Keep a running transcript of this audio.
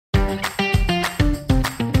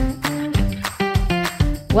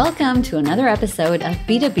Welcome to another episode of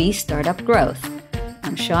B2B Startup Growth.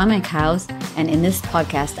 I'm Shoham Eckhaus, and in this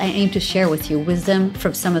podcast, I aim to share with you wisdom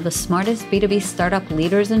from some of the smartest B2B startup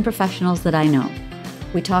leaders and professionals that I know.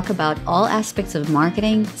 We talk about all aspects of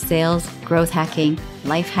marketing, sales, growth hacking,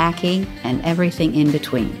 life hacking, and everything in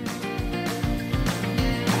between.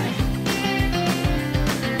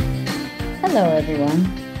 Hello,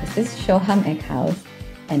 everyone. This is Shoham Eckhaus,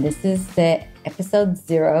 and this is the episode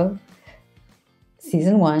 0,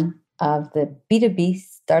 season 1 of the B2B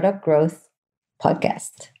Startup Growth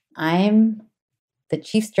podcast. I'm the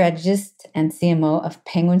chief strategist and CMO of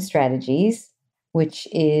Penguin Strategies, which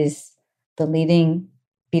is the leading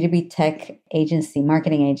B2B tech agency,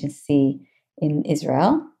 marketing agency in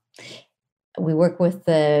Israel. We work with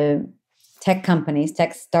the tech companies,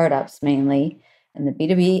 tech startups mainly, in the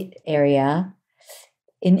B2B area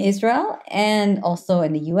in Israel and also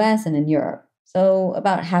in the US and in Europe. So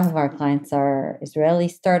about half of our clients are Israeli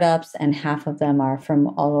startups and half of them are from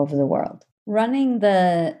all over the world. Running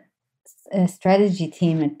the strategy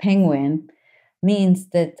team at Penguin means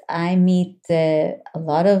that I meet a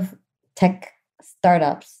lot of tech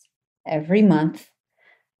startups every month,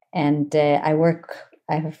 and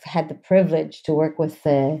I've had the privilege to work with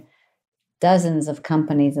dozens of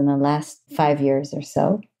companies in the last 5 years or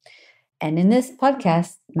so. And in this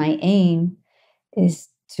podcast, my aim is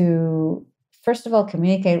to, first of all,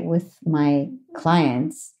 communicate with my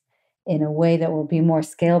clients in a way that will be more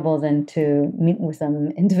scalable than to meet with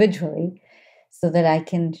them individually, so that I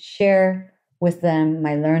can share with them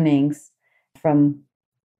my learnings from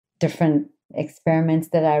different experiments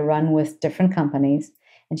that I run with different companies,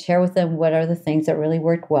 and share with them what are the things that really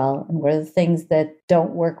work well and what are the things that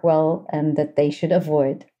don't work well and that they should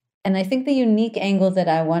avoid. And I think the unique angle that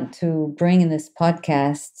I want to bring in this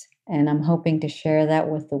podcast, and I'm hoping to share that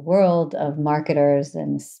with the world of marketers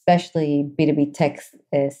and especially B2B tech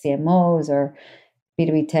CMOs or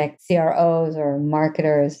B2B tech CROs or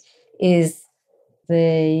marketers, is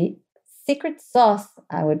the secret sauce,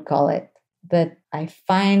 I would call it, that I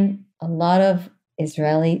find a lot of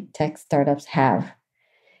Israeli tech startups have.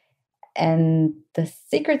 And the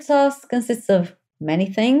secret sauce consists of many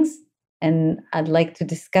things, and I'd like to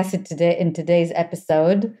discuss it today in today's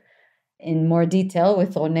episode in more detail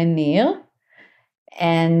with Ronen Nir.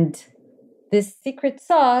 And this secret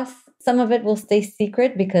sauce, some of it will stay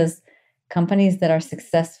secret because companies that are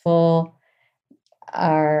successful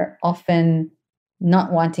are often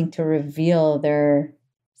not wanting to reveal their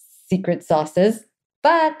secret sauces.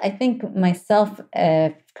 But I think myself,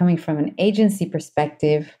 coming from an agency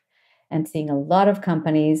perspective and seeing a lot of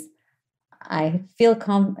companies, I feel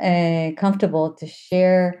comfortable to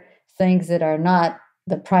share things that are not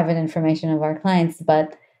the private information of our clients,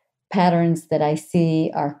 but patterns that I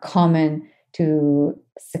see are common to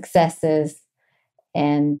successes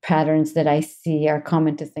and patterns that I see are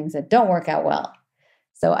common to things that don't work out well.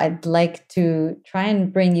 So I'd like to try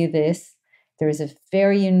and bring you this. There is a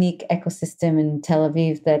very unique ecosystem in Tel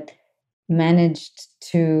Aviv that managed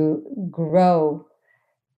to grow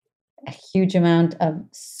a huge amount of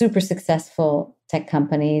super successful tech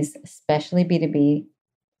companies, especially B2B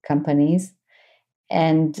companies.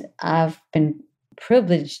 And I've been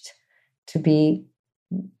privileged to be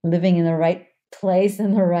living in the right place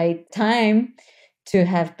and the right time to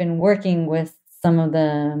have been working with some of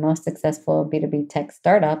the most successful B2B tech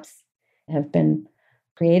startups that have been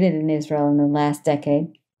created in Israel in the last decade.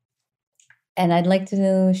 And I'd like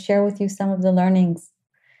to share with you some of the learnings.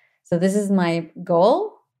 So this is my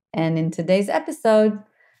goal. And in today's episode,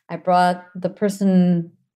 I brought the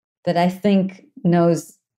person that I think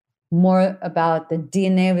knows more about the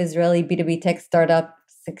DNA of Israeli B2B tech startup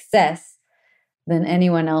success than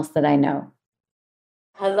anyone else that I know.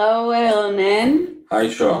 Hello, Ronen. Hi,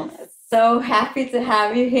 Shoham. So happy to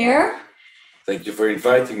have you here. Thank you for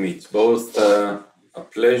inviting me. It's both a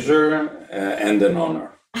pleasure and an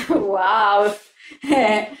honor. Wow.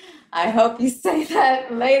 I hope you say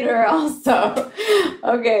that later also.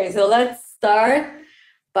 Okay, so let's start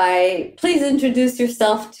by please introduce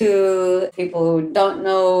yourself to people who don't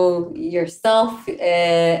know yourself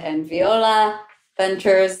and Viola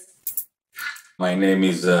Ventures. My name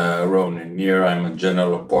is Ronen Nir. I'm a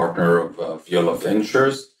general partner of Viola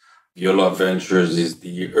Ventures. Viola Ventures is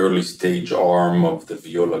the early stage arm of the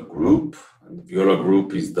Viola Group. And the Viola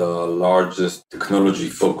Group is the largest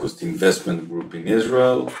technology-focused investment group in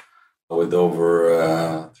Israel, with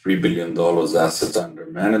over $3 billion assets under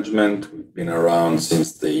management. We've been around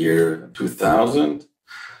since the year 2000.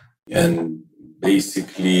 And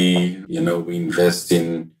basically, we invest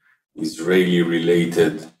in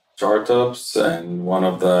Israeli-related startups and one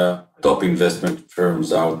of the top investment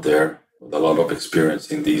firms out there with a lot of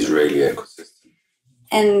experience in the Israeli ecosystem.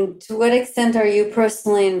 And to what extent are you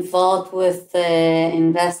personally involved with the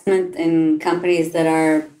investment in companies that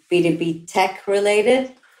are B2B tech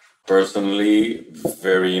related? Personally,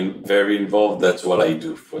 very involved. That's what I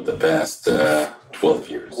do for the past 12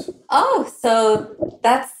 years. Oh, so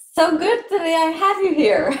that's so good that I have you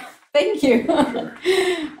here. Thank you. Sure.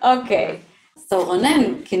 Okay. So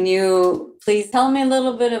Ronen, can you please tell me a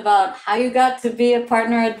little bit about how you got to be a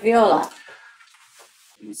partner at Viola?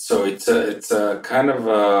 So it's a kind of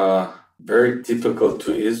very typical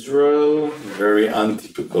to Israel, very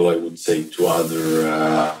untypical, I would say, to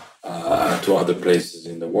other places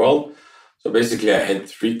in the world. So basically, I had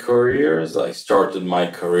 3 careers. I started my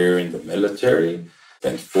career in the military,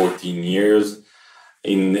 spent 14 years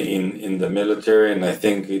in the military, and I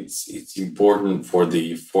think it's important for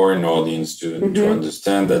the foreign audience to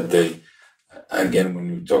understand that again, when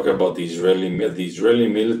we talk about the Israeli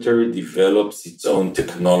military develops its own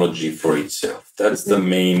technology for itself. That's the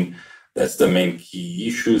main key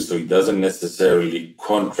issue. So it doesn't necessarily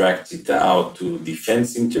contract it out to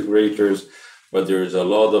defense integrators, but there is a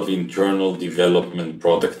lot of internal development,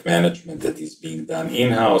 product management that is being done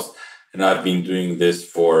in-house. And I've been doing this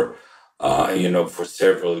for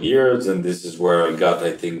several years. And this is where I got,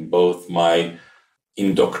 I think, both my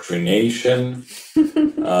indoctrination,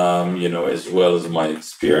 as well as my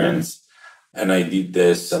experience. And I did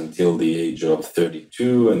this until the age of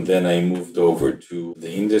 32. And then I moved over to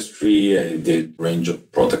the industry. I did a range of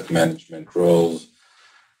product management roles.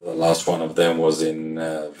 The last one of them was in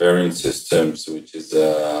Variant Systems, which is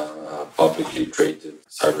a publicly traded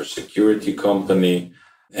cybersecurity company.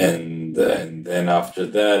 And then after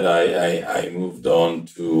that, I moved on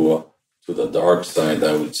to the dark side,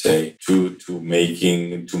 I would say, to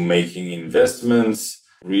making investments,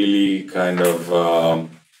 really kind of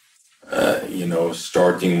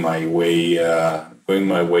starting my way, going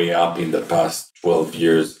my way up in the past 12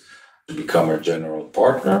 years to become a general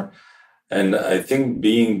partner. And I think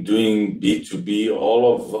doing B2B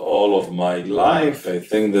all of my life, I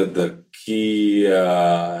think that the key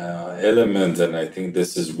element, and I think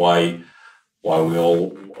this is why we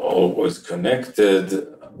all always connected.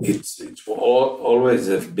 It's always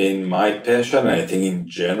have been my passion. I think in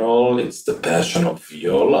general, it's the passion of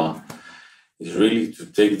Viola. Is really to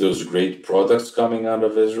take those great products coming out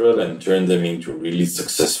of Israel and turn them into really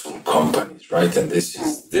successful companies, right? And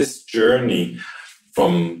this journey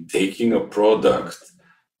from taking a product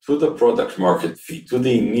to the product market fit, to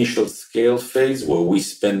the initial scale phase where we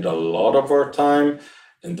spend a lot of our time,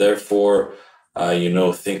 and therefore,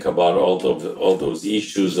 think about all those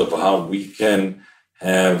issues of how we can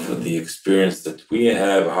have the experience that we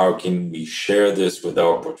have, how can we share this with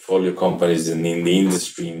our portfolio companies and in the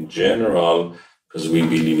industry in general, because we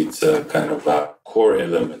believe it's a kind of a core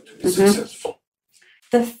element to be successful.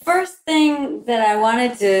 The first thing that I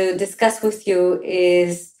wanted to discuss with you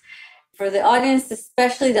is for the audience,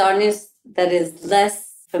 especially the audience that is less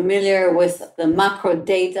familiar with the macro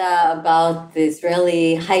data about the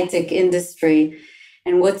Israeli high-tech industry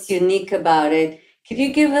and what's unique about it. Could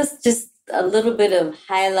you give us just a little bit of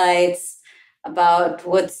highlights about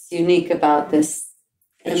what's unique about this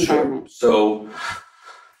environment? Sure. So,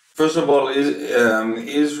 first of all,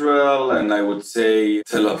 Israel, and I would say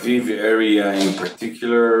Tel Aviv area in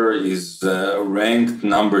particular, is ranked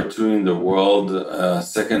number 2 in the world,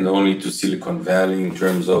 second only to Silicon Valley in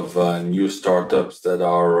terms of new startups that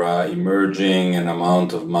are emerging and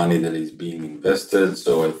amount of money that is being invested.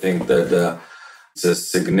 So I think that it's a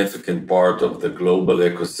significant part of the global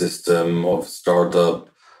ecosystem of startup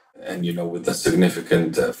and, with a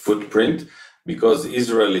significant footprint. Because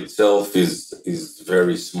Israel itself is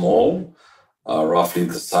very small, roughly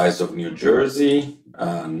the size of New Jersey,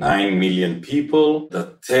 9 million people.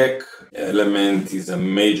 The tech element is a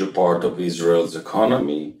major part of Israel's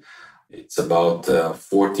economy. It's about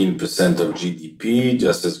 14% of GDP,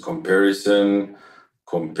 just as comparison,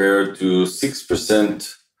 compared to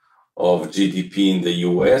 6% of GDP in the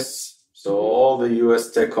US. So all the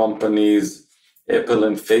US tech companies, Apple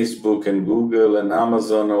and Facebook and Google and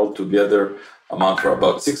Amazon all together amount for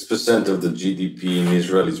about 6% of the GDP in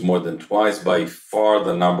Israel, is more than twice, by far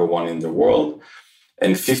the number 1 in the world.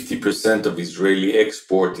 And 50% of Israeli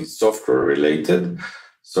export is software related.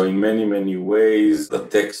 So in many, many ways, the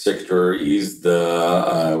tech sector is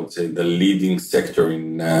I would say, the leading sector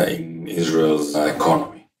in Israel's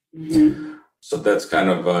economy. So that's kind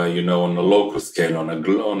of, on a local scale. On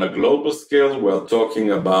a global scale, we're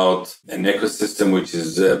talking about an ecosystem which is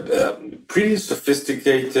pretty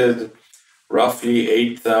sophisticated, roughly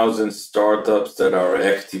 8,000 startups that are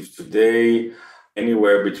active today,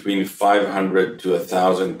 anywhere between 500 to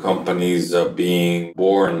 1,000 companies are being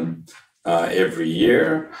born every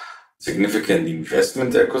year. Significant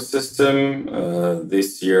investment ecosystem.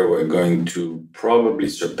 This year, we're going to probably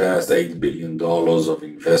surpass $8 billion of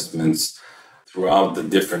investments throughout the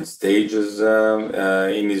different stages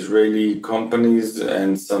in Israeli companies,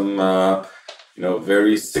 and some,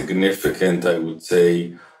 very significant, I would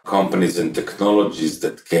say, companies and technologies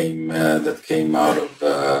that came out of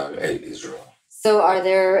Israel. So, are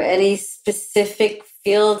there any specific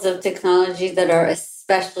fields of technology that are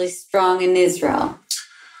especially strong in Israel?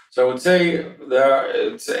 So I would say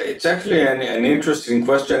it's actually an interesting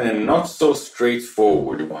question and not so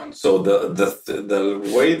straightforward one. So the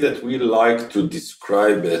way that we like to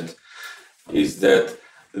describe it is that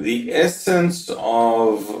the essence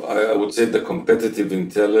of, I would say, the competitive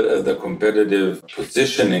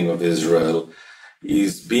positioning of Israel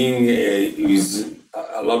is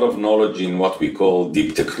a lot of knowledge in what we call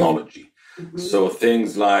deep technology. Mm-hmm. So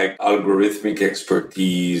things like algorithmic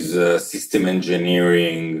expertise, system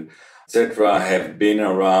engineering, etc.,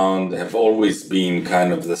 have always been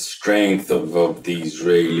kind of the strength of the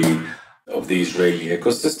Israeli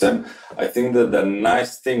ecosystem. I think that the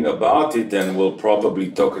nice thing about it, and we'll probably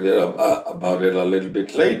talk about it a little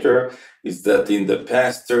bit later, is that in the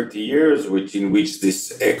past 30 years, in which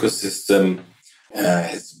this ecosystem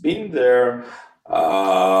has been there,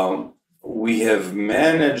 we have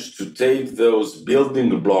managed to take those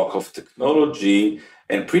building block of technology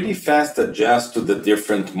and pretty fast adjust to the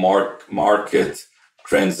different market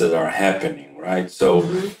trends that are happening, right? So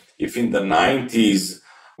if in the 90s,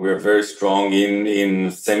 we're very strong in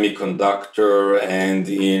semiconductor and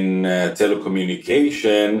in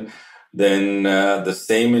telecommunication, then the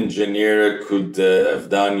same engineer could have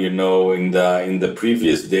done, in the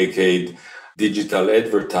previous decade, digital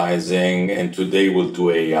advertising, and today will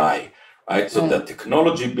do AI. Right? So the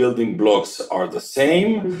technology building blocks are the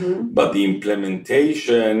same, but the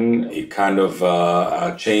implementation, it kind of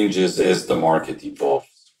changes as the market evolves.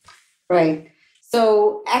 Right.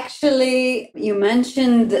 So actually, you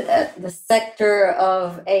mentioned the sector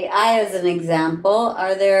of AI as an example.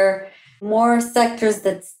 Are there more sectors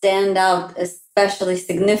that stand out especially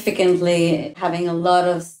significantly, having a lot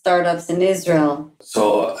of startups in Israel?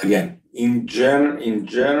 So again, in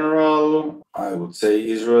general, I would say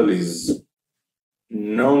Israel is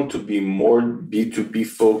known to be more B2B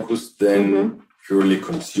focused than purely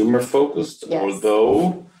consumer focused,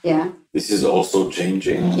 although this is also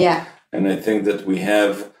changing. Yeah. And I think that we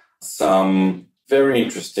have some very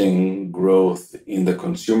interesting growth in the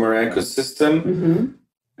consumer ecosystem.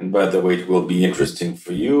 And by the way, it will be interesting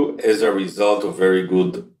for you as a result of very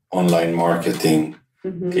good online marketing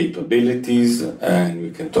capabilities, and we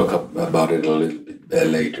can talk about it a little bit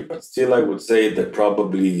later. But still, I would say that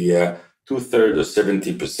probably 2/3 or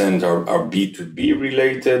 70% are B2B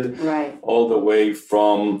related, right? All the way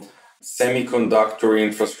from semiconductor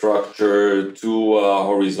infrastructure to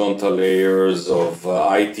horizontal layers of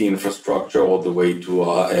IT infrastructure, all the way to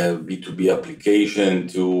B2B application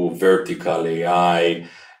to vertical AI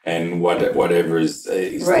and whatever is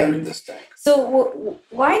there in the stack. So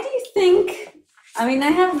why do you think, I mean,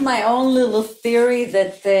 I have my own little theory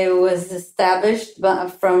that it was established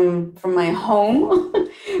from my home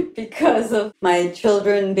because of my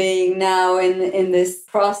children being now in this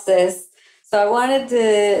process. So I wanted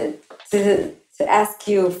to ask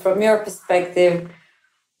you, from your perspective,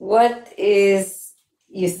 what is,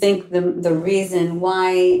 you think, the reason why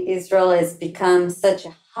Israel has become such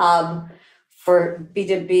a hub for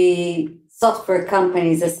B2B software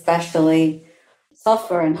companies, especially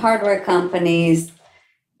software and hardware companies?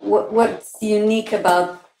 What's unique about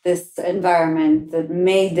this environment that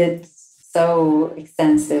made it so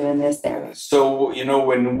extensive in this area? So,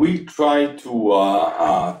 when we try to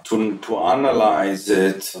analyze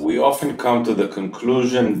it, we often come to the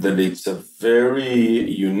conclusion that it's a very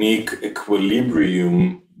unique equilibrium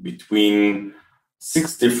between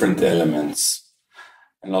 6 different elements.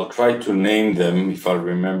 And I'll try to name them if I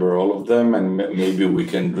remember all of them, and maybe we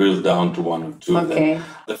can drill down to one or two of them.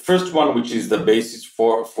 The first one, which is the basis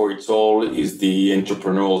for it all, is the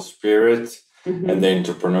entrepreneurial spirit and the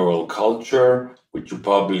entrepreneurial culture, which you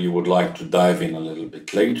probably would like to dive in a little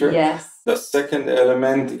bit later. Yes. The second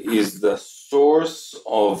element is the source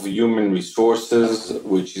of human resources,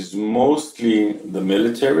 which is mostly the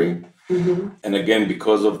military. And again,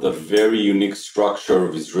 because of the very unique structure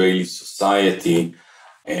of Israeli society,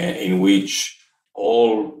 in which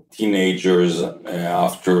all teenagers,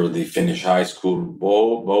 after they finish high school,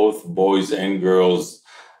 both boys and girls,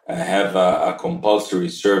 have a compulsory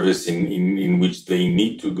service in which they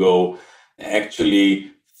need to go.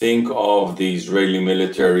 Actually, think of the Israeli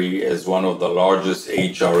military as one of the largest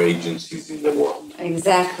HR agencies in the world.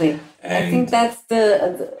 Exactly. And I think that's the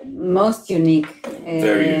most unique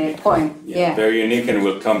point. Yeah, very unique, and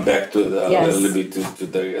we'll come back to a little bit to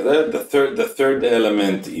the third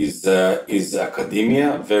element is academia,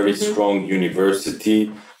 very strong university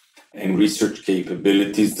and research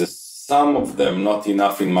capabilities. Some of them, not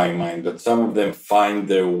enough in my mind, but some of them find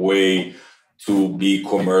their way to be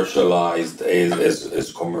commercialized as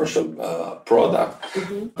commercial product.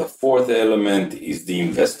 The fourth element is the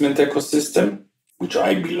investment ecosystem, which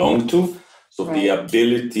I belong to. So the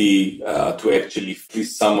ability to actually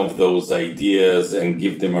fleece some of those ideas and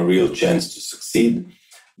give them a real chance to succeed.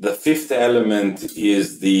 The fifth element is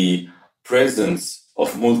the presence of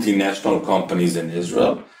multinational companies in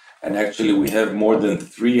Israel. And actually, we have more than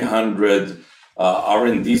 300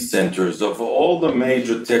 R&D centers of all the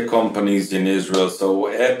major tech companies in Israel. So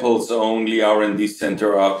Apple's only R&D center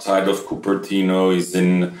outside of Cupertino is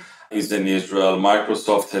in Israel.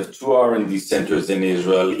 Microsoft have 2 R&D centers in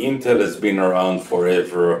Israel. Intel has been around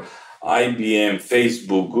forever. IBM,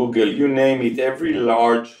 Facebook, Google, you name it. Every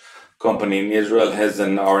large company in Israel has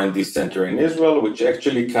an R&D center in Israel, which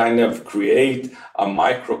actually kind of create a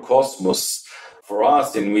microcosmos for us,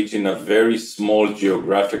 in which in a very small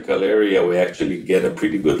geographical area, we actually get a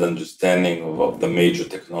pretty good understanding of the major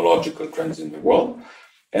technological trends in the world.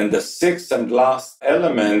 And the sixth and last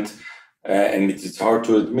element, and it is hard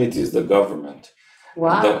to admit, is the government.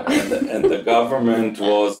 Wow. And the government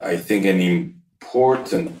was, I think, an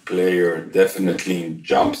important player, definitely in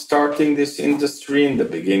jump-starting this industry in the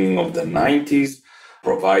beginning of the 90s,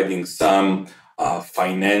 providing some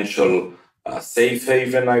financial safe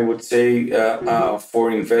haven, I would say, for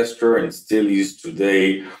investor, and still is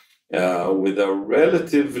today, with a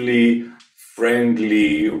relatively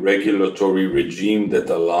friendly regulatory regime that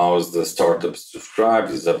allows the startups to thrive,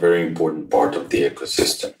 is a very important part of the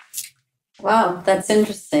ecosystem. Wow, that's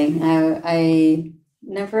interesting. I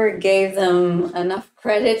never gave them enough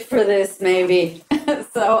credit for this, maybe.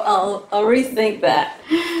 So I'll rethink that.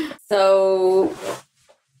 So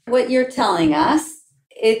what you're telling us,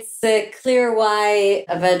 it's clear why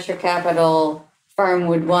a venture capital firm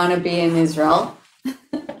would want to be in Israel.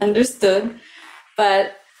 Understood.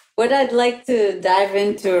 But what I'd like to dive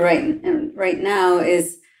into right now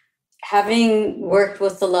is, having worked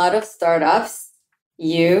with a lot of startups,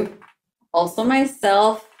 you, also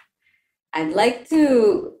myself, I'd like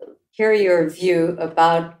to hear your view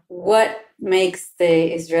about what makes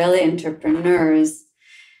the Israeli entrepreneurs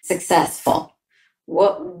successful.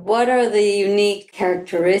 What are the unique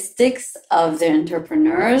characteristics of the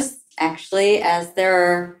entrepreneurs actually as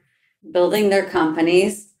they're building their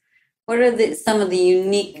companies? What are some of the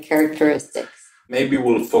unique characteristics? Maybe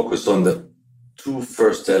we'll focus on the 2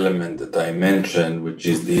 first elements that I mentioned, which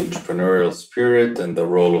is the entrepreneurial spirit and the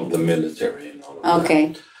role of the military and all of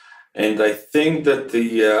that. And I think that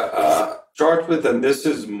the start with, and this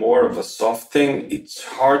is more of a soft thing, it's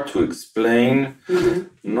hard to explain.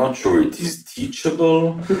 Not sure it is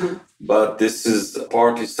teachable, but this is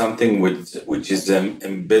partly something which is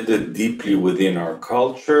embedded deeply within our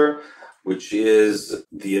culture, which is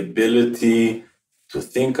the ability to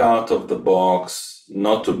think out of the box,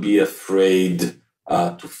 not to be afraid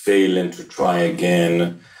to fail and to try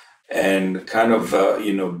again, and kind of,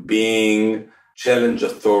 being challenge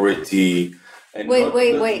authority. And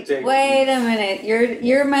wait a minute.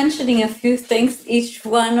 You're mentioning a few things. Each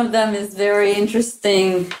one of them is very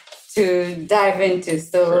interesting to dive into.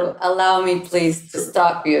 So allow me, please, to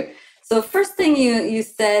stop you. So first thing you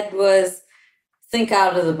said was think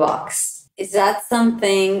out of the box. Is that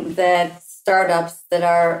something that startups that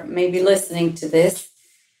are maybe listening to this,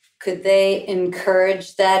 could they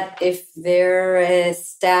encourage that if their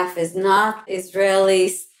staff is not Israeli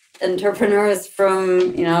entrepreneurs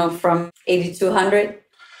from 8200?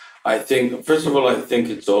 I think, first of all,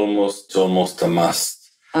 it's almost a must.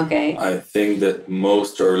 Okay. I think that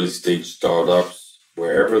most early stage startups,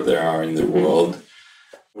 wherever they are in the world,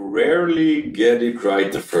 rarely get it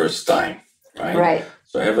right the first time, right? Right.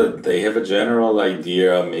 So they have a general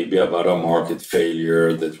idea, maybe about a market failure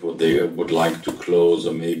that they would like to close,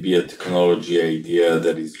 or maybe a technology idea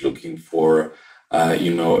that is looking for, a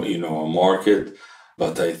market.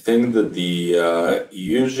 But I think that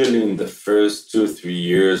usually in the first 2-3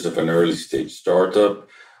 years of an early stage startup,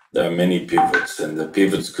 there are many pivots, and the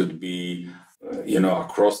pivots could be,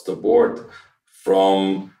 across the board,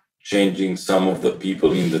 from changing some of the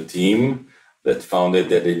people in the team that found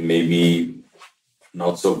that it may be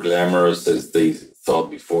not so glamorous as they thought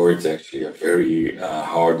before. It's actually a very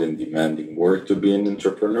hard and demanding work to be an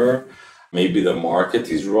entrepreneur. Maybe the market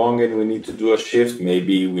is wrong and we need to do a shift.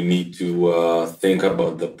 Maybe we need to think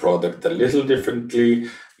about the product a little differently.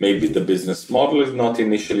 Maybe the business model is not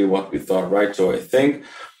initially what we thought, right? So I think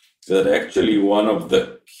that actually one of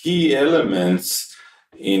the key elements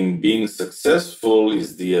in being successful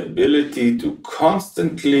is the ability to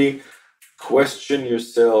constantly question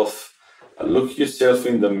yourself, look yourself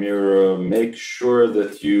in the mirror, make sure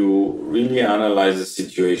that you really analyze the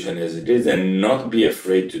situation as it is and not be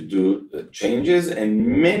afraid to do the changes. And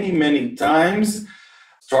many, many times,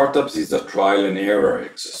 startups is a trial and error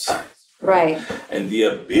exercise. Right. And the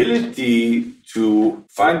ability to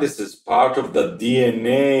find this as part of the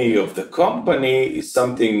DNA of the company is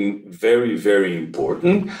something very, very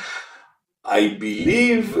important. I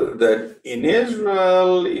believe that in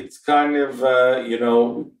Israel, it's kind of,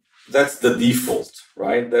 that's the default,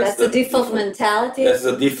 right? That's the default mentality? That's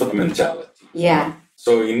the default mentality. Yeah.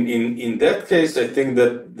 So in that case, I think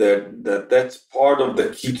that's part of the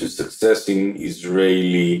key to success in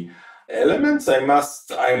Israeli elements. I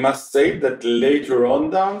must say that later on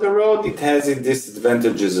down the road, it has its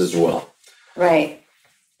disadvantages as well. Right.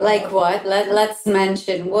 Like what? Let's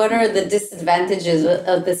mention, what are the disadvantages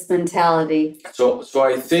of this mentality? So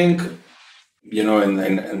I think,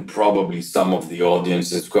 and probably some of the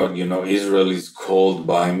audience has got, Israel is called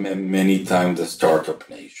by many times the startup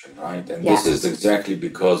nation, right? And This is exactly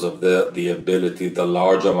because of the ability, the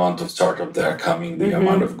large amount of startup that are coming, the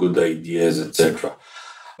amount of good ideas, etc.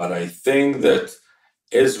 But I think that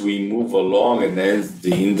as we move along and as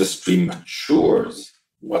the industry matures,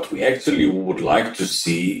 what we actually would like to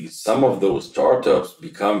see is some of those startups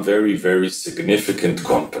become very, very significant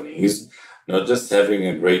companies, not just having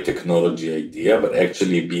a great technology idea, but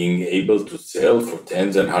actually being able to sell for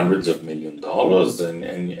tens and hundreds of $millions and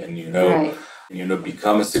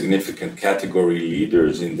become a significant category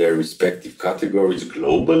leaders in their respective categories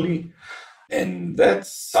globally. And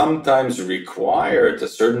that's sometimes required at a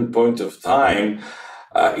certain point of time.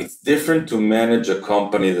 It's different to manage a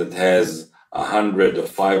company that has 100 or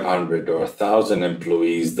 500 or 1,000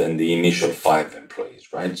 employees than the initial 5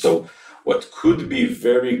 employees, right? So what could be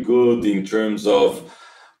very good in terms of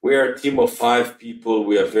we're a team of 5 people,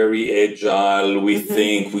 we are very agile, we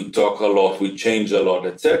think, we talk a lot, we change a lot,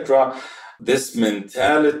 etc. This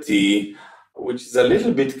mentality, which is a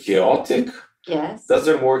little bit chaotic,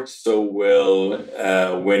 doesn't work so well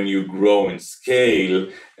when you grow and scale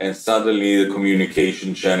and suddenly the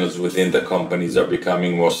communication channels within the companies are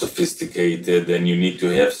becoming more sophisticated and you need to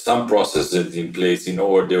have some processes in place in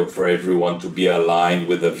order for everyone to be aligned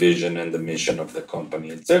with the vision and the mission of the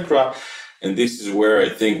company, etc. And this is where I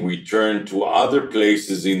think we turn to other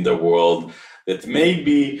places in the world that may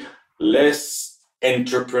be less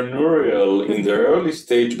entrepreneurial in the early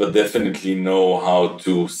stage, but definitely know how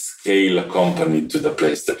to scale a company to the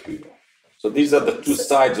place that we know. So these are the two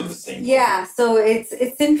sides of the same. Yeah, so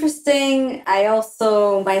it's interesting. I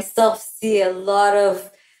also myself see a lot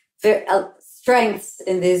of strengths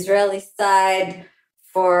in the Israeli side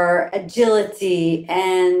for agility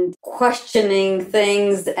and questioning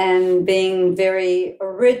things and being very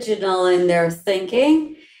original in their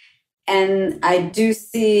thinking. And I do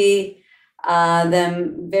see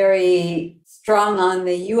them very strong on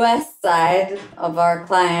the US side of our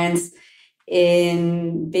clients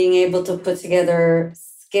in being able to put together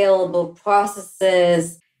scalable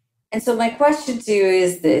processes. And so my question to you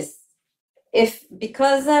is this: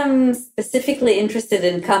 because I'm specifically interested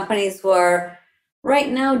in companies who are right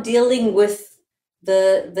now dealing with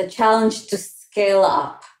the challenge to scale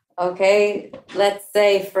up, okay? Let's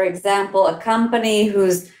say, for example, a company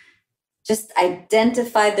who's just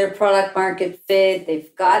identified their product market fit.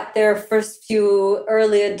 They've got their first few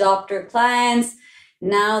early adopter clients.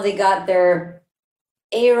 Now they got their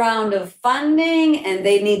A round of funding and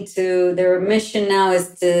their mission now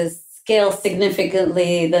is to scale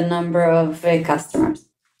significantly the number of customers.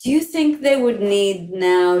 Do you think they would need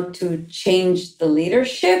now to change the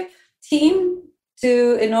leadership team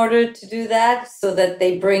in order to do that, so that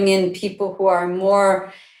they bring in people who are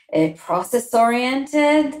more process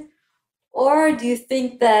oriented? Or do you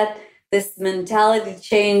think that this mentality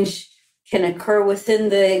change can occur within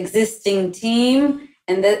the existing team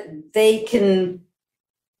and that they can,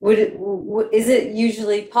 is it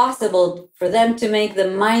usually possible for them to make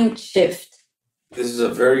the mind shift? This is a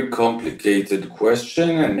very complicated question,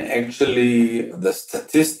 and actually the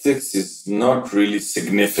statistics is not really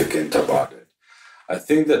significant about it. I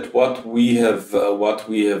think that what we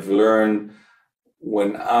have learned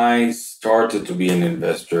when I started to be an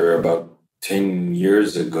investor about 10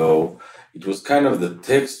 years ago, it was kind of the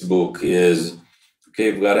textbook is, okay,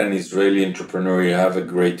 you've got an Israeli entrepreneur, you have a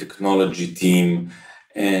great technology team,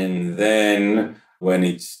 And then when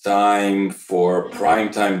it's time for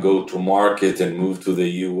prime time go to market and move to the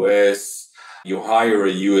US, you hire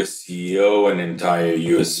a US CEO and entire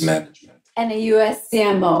US management. And a US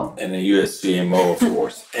CMO. And a US CMO, of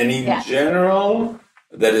course. And in general,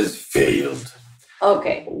 that has failed.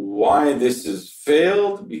 Okay. Why this has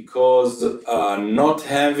failed? Because not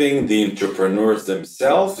having the entrepreneurs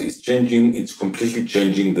themselves is changing, it's completely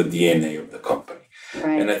changing the DNA of the company.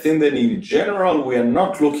 Right. And I think that in general, we are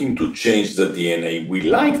not looking to change the DNA. We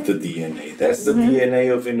like the DNA. That's the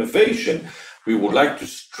DNA of innovation. We would like to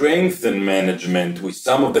strengthen management with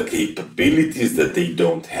some of the capabilities that they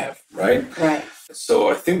don't have, right? Right. So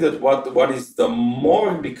I think that what is the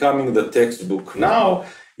more becoming the textbook now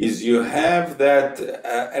is you have that,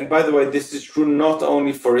 and by the way, this is true not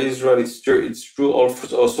only for Israel, it's true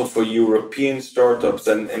also for European startups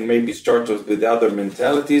and maybe startups with other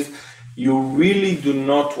mentalities. You really do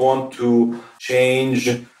not want to change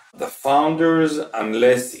the founders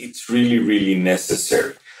unless it's really, really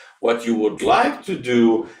necessary. What you would like to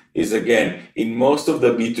do is, again, in most of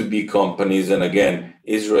the B2B companies, and again,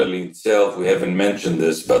 Israel itself, we haven't mentioned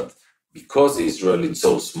this, but because Israel is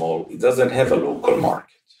so small, it doesn't have a local market.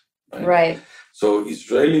 Right. So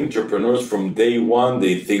Israeli entrepreneurs from day one,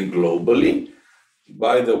 they think globally.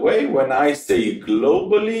 By the way, when I say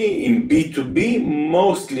globally in B2B,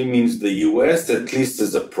 mostly means the US, at least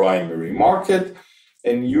as a primary market,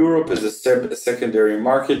 and Europe as a secondary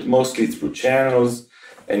market, mostly through channels.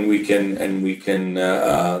 And we can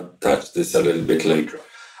touch this a little bit later.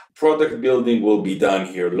 Product building will be done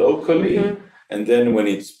here locally. And then when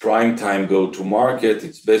it's prime time go to market,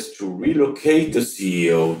 it's best to relocate the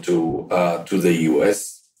CEO to the US.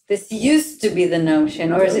 This used to be the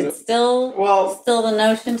notion, or is it still the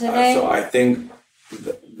notion today? So I think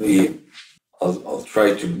I'll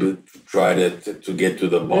try to get to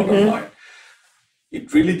the bottom line.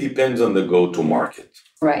 It really depends on the go to market.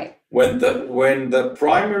 Right. When the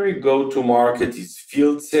primary go to market is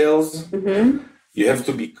field sales. You have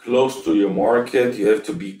to be close to your market. You have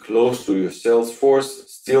to be close to your sales force.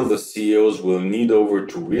 Still, the CEOs will need over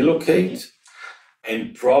to relocate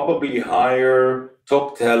and probably hire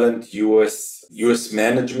top talent US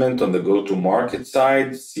management on the go-to-market side,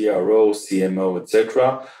 CRO, CMO,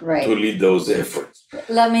 etc., to lead those efforts.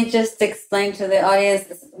 Let me just explain to the audience,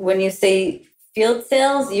 when you say field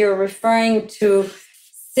sales, you're referring to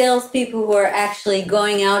salespeople who are actually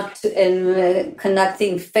going out and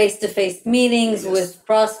conducting face-to-face meetings with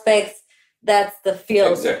prospects. That's the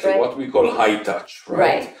field. Exactly, what we call high touch,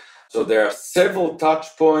 right? So there are several touch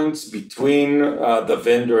points between the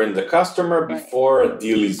vendor and the customer before a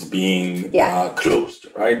deal is being closed,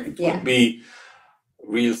 right? It could be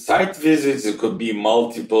real site visits, it could be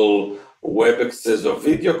multiple WebExes or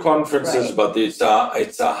video conferences, but it's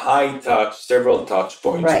a high touch, several touch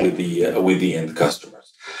points with the end customers.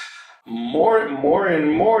 More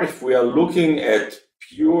and more, if we are looking at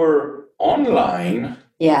pure online,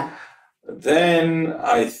 then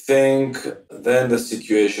I think the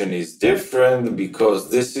situation is different, because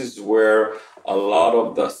this is where a lot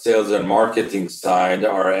of the sales and marketing side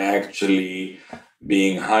are actually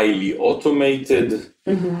being highly automated.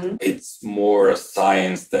 It's more a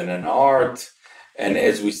science than an art. And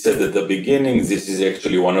as we said at the beginning, this is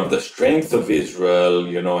actually one of the strengths of Israel,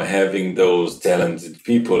 having those talented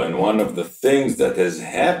people. And one of the things that has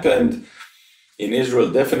happened in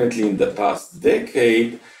Israel, definitely in the past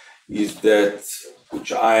decade, is that,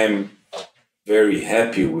 which I'm very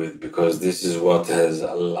happy with, because this is what has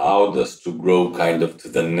allowed us to grow kind of to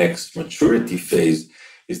the next maturity phase,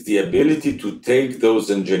 is the ability to take those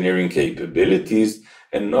engineering capabilities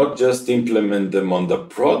and not just implement them on the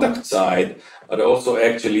product side, but also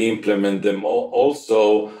actually implement them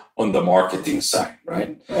also on the marketing side,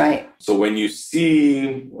 right? Right. So when you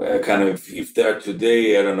see if there are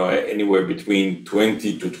today, I don't know, anywhere between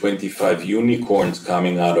 20 to 25 unicorns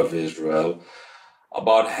coming out of Israel,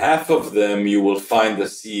 about half of them you will find the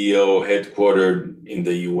CEO headquartered in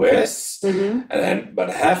the US, but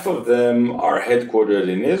half of them are headquartered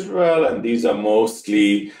in Israel, and these are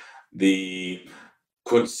mostly the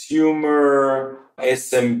consumer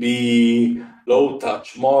SMB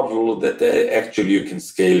low-touch model that actually you can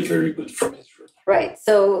scale very good from Israel. Right.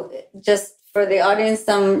 So just for the audience,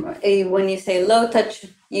 when you say low-touch,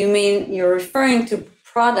 you mean you're referring to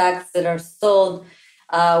products that are sold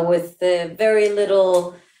with very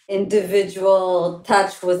little individual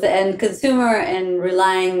touch with the end consumer and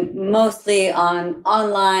relying mostly on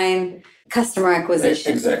online customer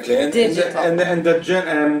acquisition. Exactly. And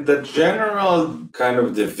the general kind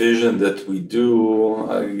of division that we do,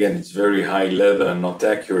 again, it's very high level and not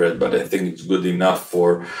accurate, but I think it's good enough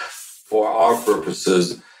for for our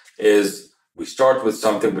purposes is we start with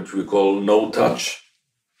something which we call no touch,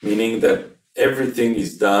 meaning that everything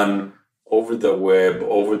is done over the web,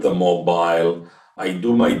 over the mobile. I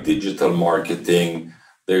do my digital marketing.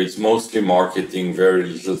 There is mostly marketing, very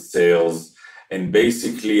little sales. And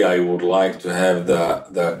basically, I would like to have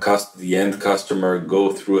the end customer go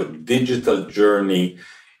through a digital journey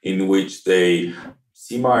in which they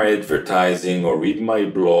see my advertising or read my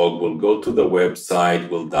blog, will go to the website,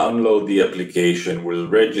 will download the application, will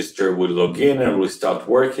register, will log in, and will start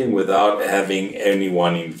working without having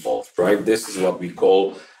anyone involved, right? This is what we call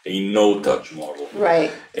a no-touch model.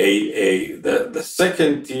 Right. The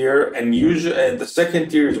second tier, and usually the second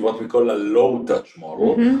tier is what we call a low-touch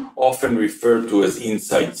model, often referred to as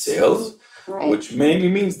inside sales. Right. Which mainly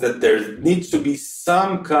means that there needs to be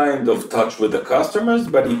some kind of touch with the customers,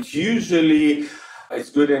 but it's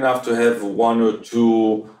good enough to have one or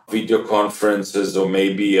two video conferences or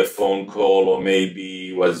maybe a phone call or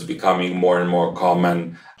maybe what's becoming more and more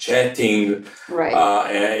common, chatting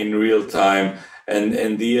in real time.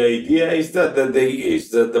 And the idea is that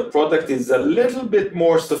the product is a little bit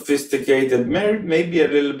more sophisticated, maybe a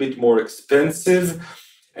little bit more expensive,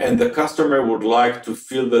 and the customer would like to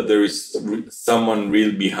feel that there is someone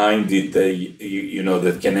real behind it,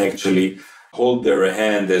 that can actually hold their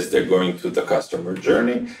hand as they're going through the customer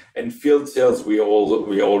journey. And field sales, we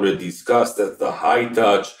already discussed that the high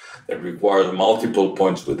touch that requires multiple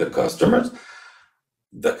points with the customers.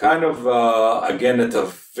 The kind of, again, at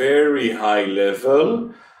a very high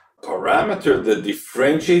level, parameter that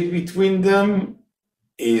differentiate between them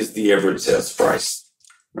is the average sales price.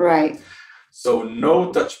 Right. So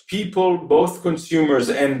no-touch people, both consumers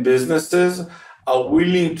and businesses, are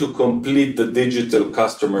willing to complete the digital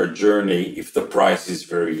customer journey if the price is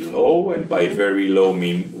very low. And by very low,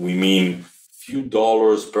 we mean few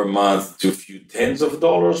dollars per month to few tens of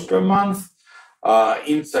dollars per month.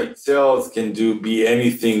 Inside sales can be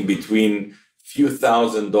anything between few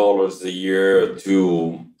 $1,000s a year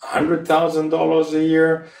to $100,000 a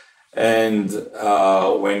year. And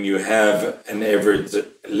when you have an average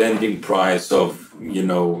lending price of,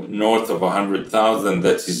 north of 100,000,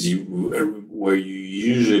 that is where you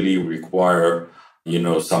usually require,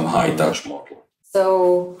 some high touch model.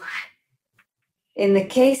 So in the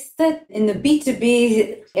case that in the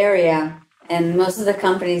B2B area, and most of the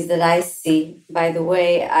companies that I see, by the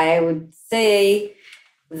way, I would say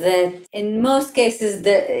that in most cases,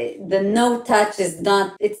 the no touch it's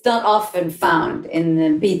not often found in the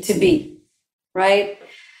B2B, right?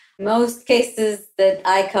 Most cases that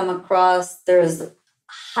I come across, there's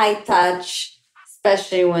high touch,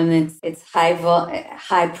 especially when it's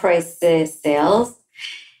high price sales.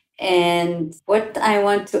 And what I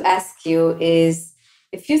want to ask you is,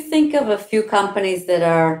 if you think of a few companies that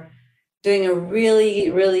are doing a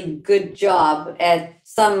really, really good job at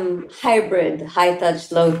some hybrid,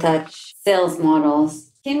 high-touch, low-touch sales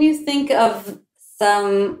models, can you think of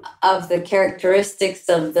some of the characteristics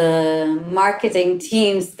of the marketing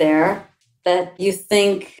teams there that you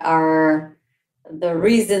think are the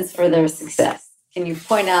reasons for their success? Can you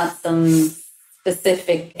point out some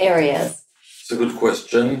specific areas? It's a good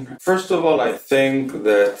question. First of all, I think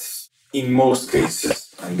that in most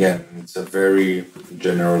cases, again, it's a very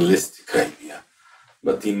generalistic idea,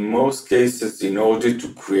 but in most cases, in order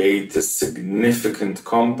to create a significant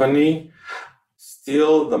company,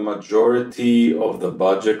 still the majority of the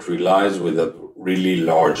budget relies with a really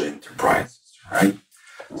large enterprises, right?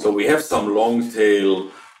 So we have some long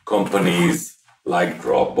tail companies like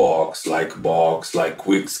Dropbox, like Box, like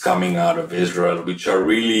Wix coming out of Israel, which are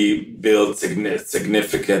really built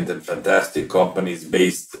significant and fantastic companies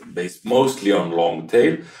based mostly on long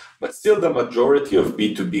tail. But still the majority of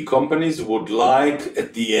B2B companies would like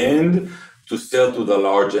at the end to sell to the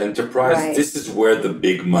large enterprise. Right. This is where the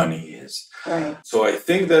big money is. Right. So I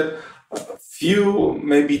think that a few,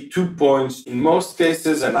 maybe 2 points in most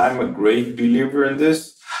cases, and I'm a great believer in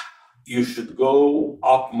this, you should go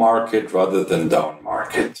up market rather than down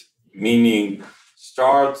market, meaning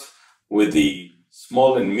start with the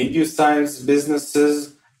small and medium-sized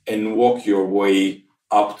businesses and walk your way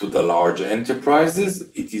up to the large enterprises.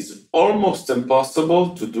 It is almost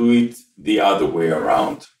impossible to do it the other way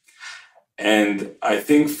around. And I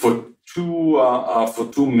think for two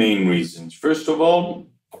main reasons. First of all,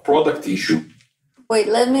 a product issue. Wait,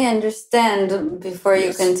 let me understand before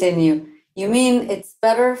you continue. You mean it's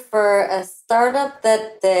better for a startup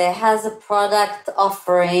that has a product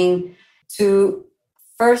offering to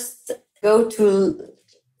first go to,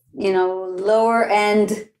 lower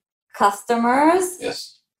end customers?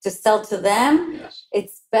 Yes. to sell to them, Yes.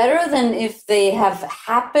 it's better than if they have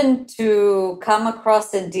happened to come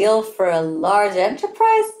across a deal for a large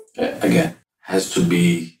enterprise? Again, has to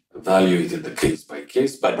be evaluated the case by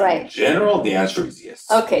case, but in general, the answer is yes.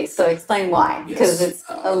 Okay, so explain why, because it's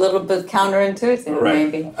a little bit counterintuitive,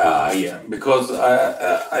 maybe. Yeah, because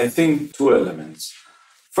I think two elements.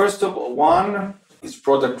 First of all, one is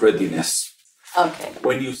product readiness. Okay.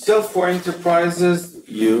 When you sell for enterprises,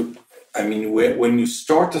 when you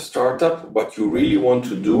start a startup, what you really want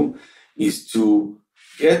to do is to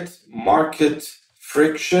get market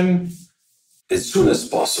friction as soon as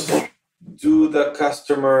possible. Do the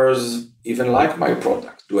customers even like my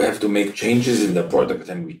product? Do I have to make changes in the product?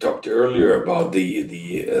 And we talked earlier about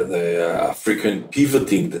the frequent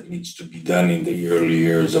pivoting that needs to be done in the early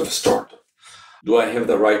years of a startup. Do I have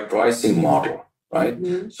the right pricing model? Right?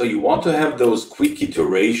 Mm-hmm. So you want to have those quick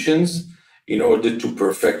iterations in order to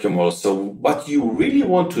perfect your model. So what you really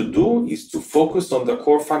want to do is to focus on the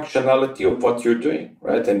core functionality of what you're doing,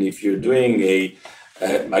 right? And if you're doing a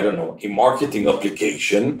marketing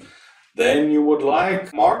application, then you would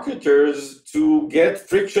like marketers to get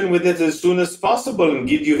friction with it as soon as possible and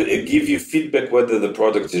give you feedback whether the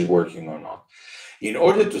product is working or not. In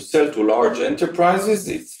order to sell to large enterprises,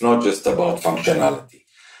 it's not just about functionality.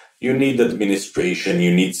 You need administration,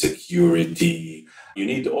 you need security, you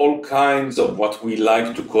need all kinds of what we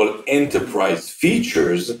like to call enterprise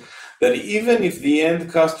features that even if the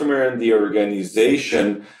end customer and the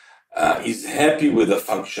organization is happy with the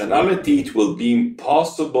functionality, it will be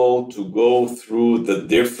impossible to go through the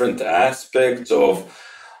different aspects of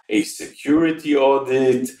a security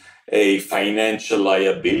audit, a financial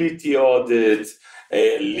liability audit,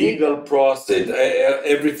 a legal process,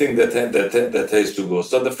 everything that has to go.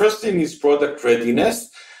 So the first thing is product readiness.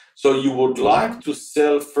 So you would like to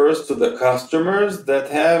sell first to the customers that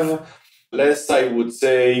have less, I would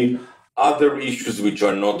say, other issues which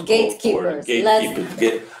are not gatekeepers in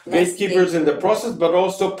the process, but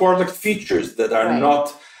also product features that are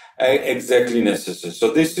not exactly necessary.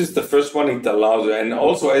 So this is the first one. It allows, and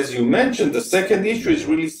also as you mentioned, the second issue is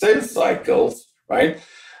really sales cycles, right?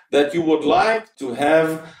 That you would like to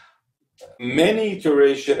have many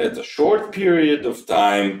iterations at a short period of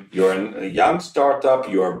time. You're a young startup,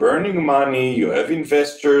 you are burning money, you have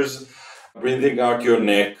investors breathing out your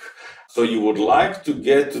neck. So you would like to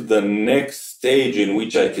get to the next stage in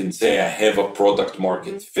which I can say I have a product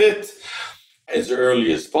market fit as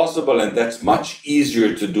early as possible, and that's much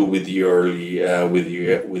easier to do with the early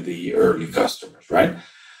customers, right?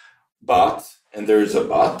 But, and there's a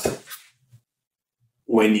but,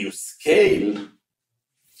 when you scale,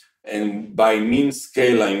 and by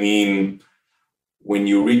scale, I mean when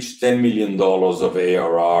you reach $10 million of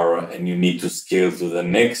ARR and you need to scale to the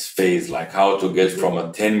next phase, like how to get from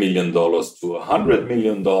a $10 million to $100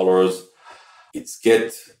 million,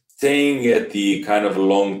 staying at the kind of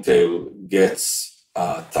long tail gets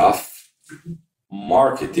tough.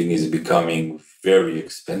 Marketing is becoming very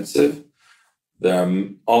expensive. There are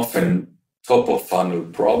often top of funnel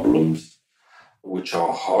problems which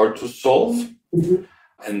are hard to solve. Mm-hmm.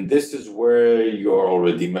 And this is where you're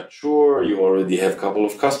already mature, you already have a couple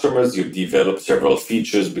of customers, you've developed several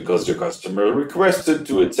features because your customer requested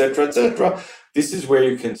to, etc., etc. This is where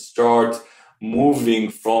you can start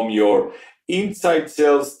moving from your inside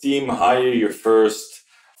sales team, hire your first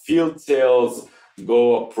field sales,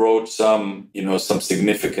 go approach some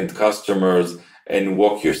significant customers and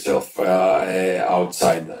walk yourself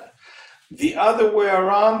outside that. The other way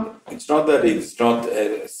around, it's not that it's not.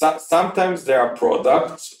 Sometimes there are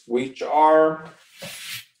products which are,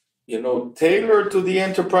 tailored to the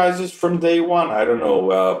enterprises from day one. I don't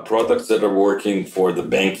know, products that are working for the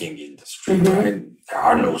banking industry, right? There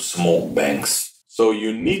are no small banks, so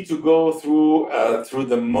you need to go through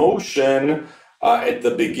the motion at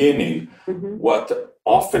the beginning. Mm-hmm. What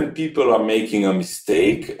often people are making a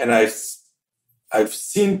mistake, and I've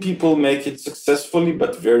seen people make it successfully,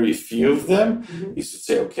 but very few of them, is to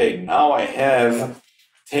say, okay, now I have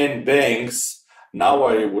 10 banks. Now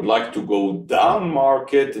I would like to go down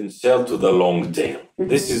market and sell to the long tail. Mm-hmm.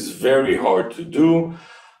 This is very hard to do.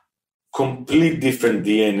 Complete different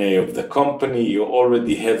DNA of the company. You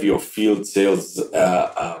already have your field sales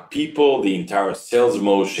people. The entire sales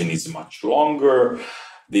motion is much longer.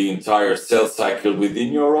 The entire sales cycle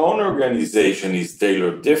within your own organization is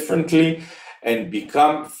tailored differently. And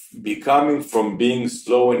becoming from being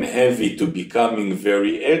slow and heavy to becoming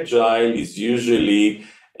very agile is usually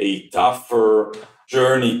a tougher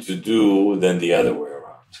journey to do than the other way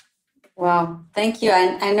around. Wow, thank you.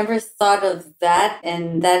 I never thought of that,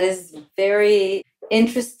 and that is very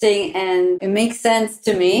interesting, and it makes sense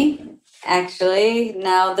to me. actually,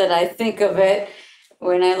 now that I think of it,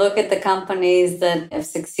 when I look at the companies that have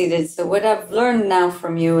succeeded. So, what I've learned now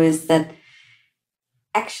from you is that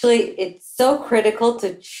actually it's so critical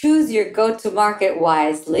to choose your go to market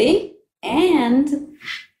wisely and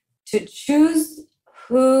to choose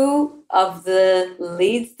who of the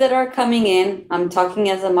leads that are coming in. I'm talking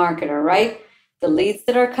as a marketer, right? The leads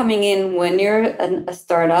that are coming in when you're a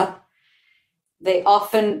startup, they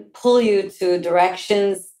often pull you to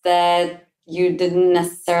directions that you didn't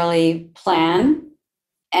necessarily plan.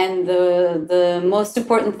 And the most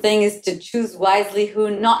important thing is to choose wisely who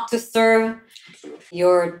not to serve.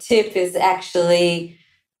 Your tip is actually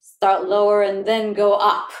start lower and then go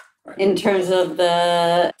up in terms of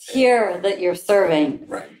the tier that you're serving.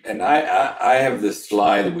 Right, and I have this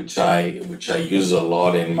slide which I use a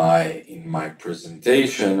lot in my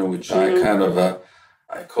presentation, which I kind of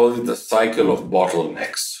I call it the cycle of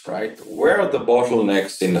bottlenecks. Right, where are the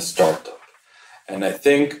bottlenecks in a startup? And I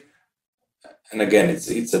think, and again,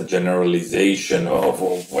 it's a generalization of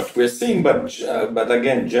what we're seeing, but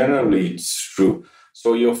again, generally it's true.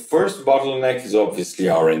 So your first bottleneck is obviously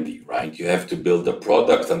R&D, right? You have to build a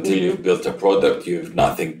product. Until you've built a product, you have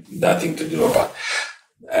nothing to do about.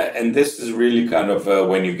 And this is really kind of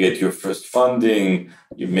when you get your first funding,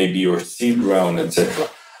 maybe your seed round, etc.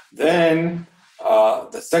 Then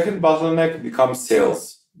the second bottleneck becomes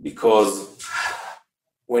sales, because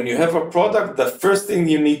when you have a product, the first thing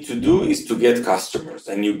you need to do is to get customers,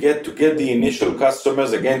 and you get to get the initial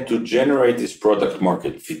customers again to generate this product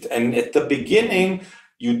market fit. And at the beginning,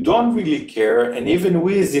 you don't really care, and even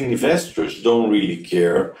we as investors don't really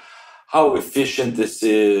care how efficient this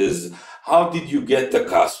is. How did you get the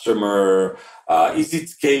customer? Is it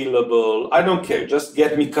scalable? I don't care. Just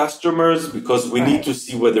get me customers, because we need to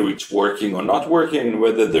see whether it's working or not working and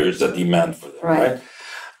whether there's a demand for them, right?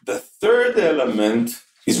 The third element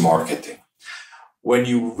is marketing. When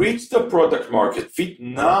you reach the product market fit,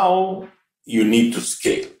 now you need to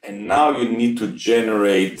scale. And now you need to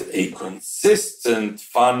generate a consistent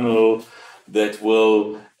funnel that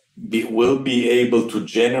will be able to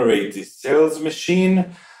generate the sales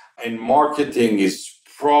machine. And marketing is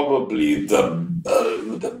probably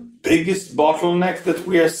the biggest bottleneck that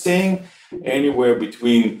we are seeing. Anywhere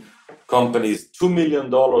between companies $2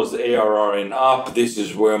 million ARR and up, this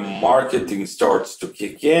is where marketing starts to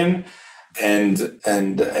kick in, and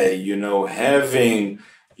having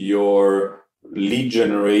your lead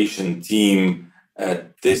generation team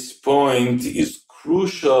at this point is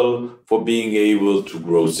crucial for being able to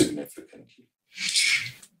grow significantly.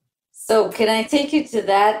 So can I take you to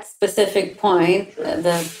that specific point,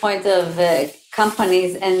 the point of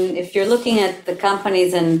companies? And if you're looking at the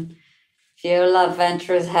companies, and Viola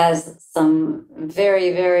Ventures has some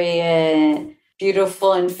very, very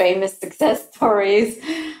beautiful and famous success stories.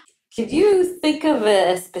 Could you think of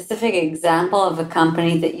a specific example of a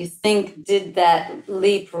company that you think did that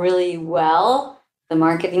leap really well, the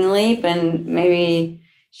marketing leap, and maybe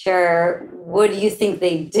share what do you think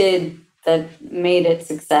they did that made it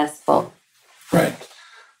successful? Right.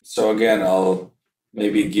 So again, I'll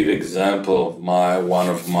maybe give example of one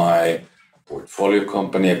of my portfolio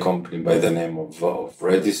company, a company by the name of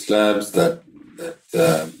Redis Labs that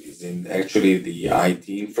is in actually the IT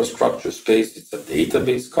infrastructure space. It's a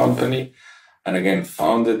database company, and again,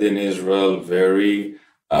 founded in Israel, very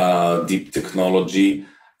deep technology.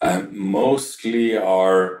 Mostly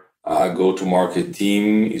our go-to-market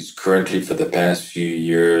team is currently, for the past few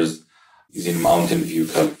years, is in Mountain View,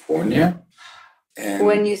 California. And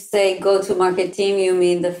when you say go-to-market team, you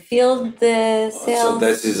mean the field sales? So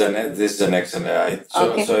this is an excellent.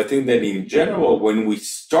 So I think that in general, when we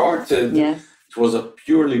started, it was a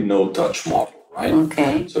purely no-touch model, right?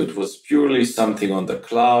 Okay. So it was purely something on the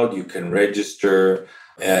cloud. You can register.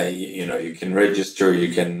 You can register.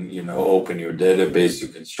 You can open your database. You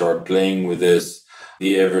can start playing with this.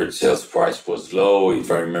 The average sales price was low.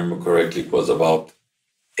 If I remember correctly, it was about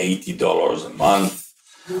 $80 a month.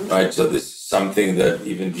 Right, so this is something that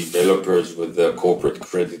even developers with the corporate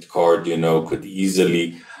credit card, could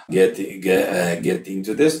easily get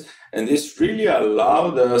into this, and this really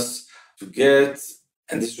allowed us to get,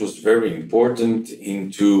 and this was very important,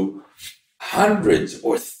 into hundreds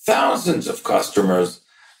or thousands of customers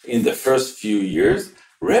in the first few years.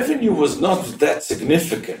 Revenue was not that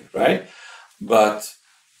significant, right? But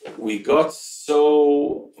we got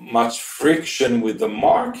so much friction with the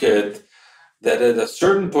market that at a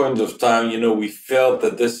certain point of time, we felt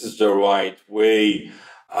that this is the right way,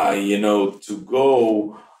 to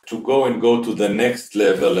go and go to the next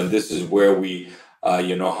level. And this is where we,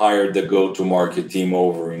 hired the go-to-market team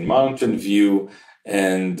over in Mountain View.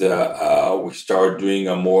 and we start doing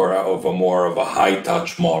a more of a high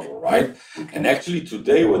touch model, right? And actually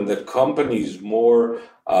today, when the company is more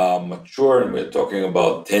mature, and we're talking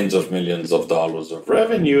about tens of millions of dollars of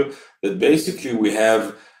revenue, that basically we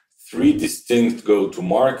have three distinct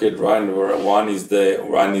go-to-market, right? One is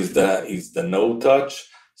the no-touch,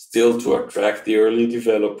 still to attract the early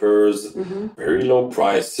developers, very low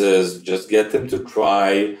prices, just get them to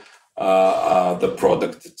try the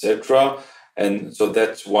product, etc. And so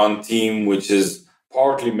that's one team which is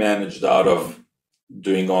partly managed out of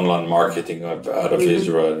doing online marketing out of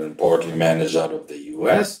Israel and partly managed out of the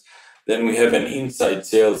US. Then we have an inside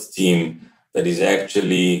sales team that is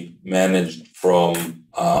actually managed from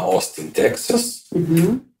Austin, Texas,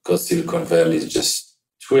 because Silicon Valley is just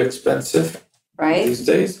too expensive these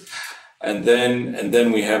days. And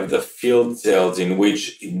then we have the field sales in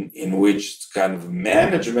which kind of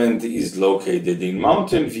management is located in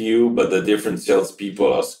Mountain View, but the different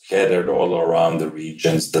salespeople are scattered all around the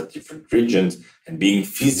different regions, and being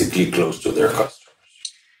physically close to their customers.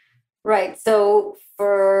 Right. So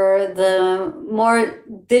for the more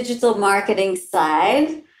digital marketing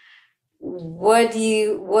side, what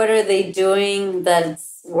are they doing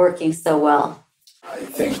that's working so well? I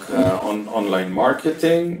think on online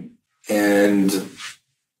marketing, and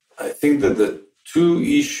I think that the two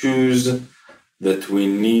issues that we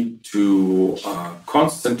need to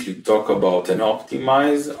constantly talk about and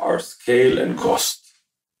optimize are scale and cost.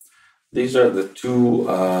 These are the two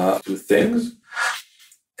things,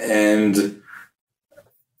 and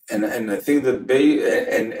I think that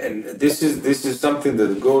this is something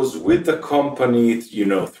that goes with the company,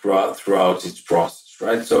 throughout its process,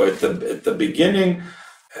 right? So at the beginning.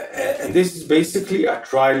 And this is basically a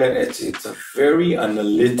trial, and it's a very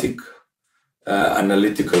analytical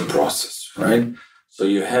process, right? So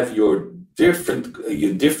you have your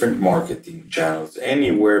different marketing channels,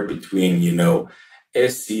 anywhere between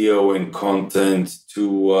SEO and content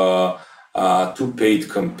to paid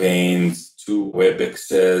campaigns, to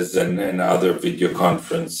WebExes and other video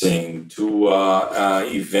conferencing, to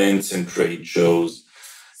events and trade shows.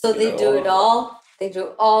 So they do it all. They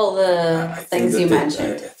do all the things you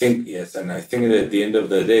mentioned. I think, yes. And I think that at the end of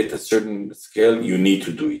the day, at a certain scale, you need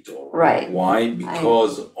to do it all. Right. Why?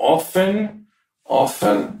 Because often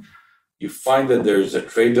you find that there's a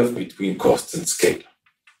trade-off between cost and scale.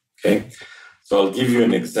 Okay. So I'll give you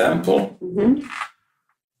an example. And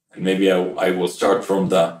maybe I will start from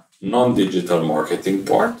the non-digital marketing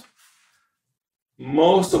part.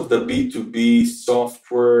 Most of the B2B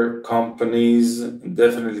software companies,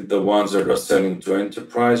 definitely the ones that are selling to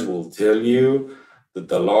enterprise, will tell you that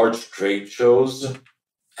the large trade shows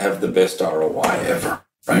have the best ROI ever,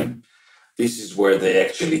 right? This is where they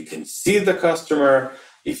actually can see the customer.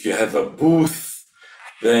 If you have a booth,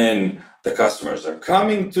 then the customers are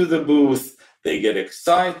coming to the booth, they get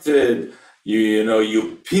excited,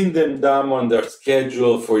 you pin them down on their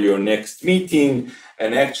schedule for your next meeting,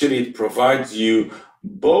 and actually it provides you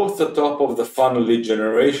both the top of the funnel lead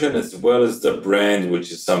generation as well as the brand,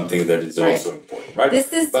 which is something that is also important, right?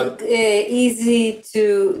 This is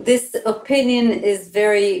this opinion is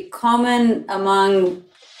very common among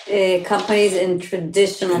companies in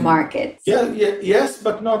traditional markets. Yes,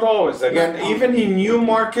 but not always. Again, even in new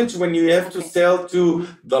markets, when you have to sell to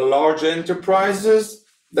the large enterprises,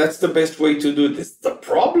 that's the best way to do this. The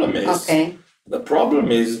problem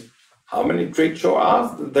is how many trade shows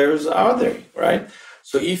are there, right?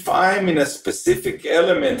 So if I'm in a specific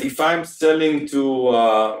element, if I'm selling to,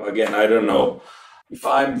 I don't know, if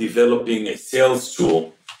I'm developing a sales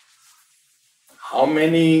tool, how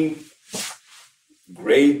many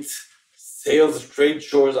great sales trade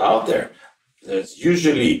shows out there? There's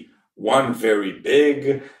usually one very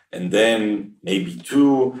big, and then maybe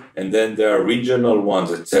two, and then there are regional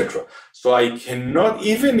ones, etc. So I cannot,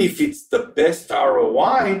 even if it's the best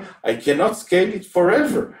ROI, I cannot scale it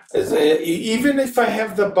forever, even if I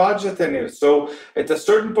have the budget. So at a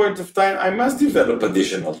certain point of time, I must develop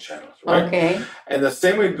additional channels, right? Okay. And the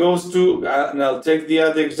same way goes to, and I'll take the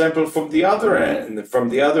other example from the other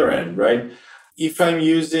end, right? If I'm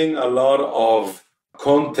using a lot of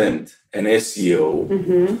content and SEO,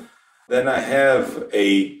 then I have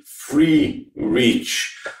a free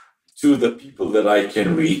reach to the people that I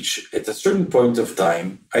can reach. At a certain point of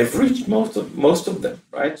time, I've reached most of them,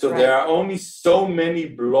 right? So there are only so many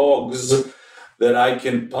blogs that I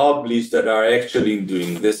can publish that are actually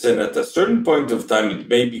doing this. And at a certain point of time, it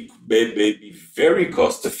may be very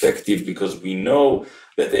cost effective, because we know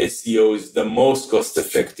that SEO is the most cost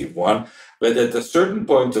effective one. But at a certain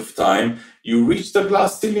point of time, you reach the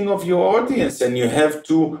glass ceiling of your audience, and you have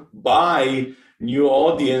to buy new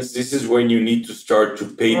audience, this is when you need to start to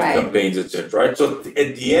paid campaigns, etc. Right? So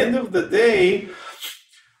at the end of the day,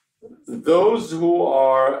 those who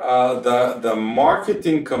are the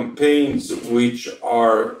marketing campaigns which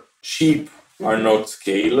are cheap are not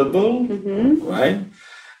scalable, right?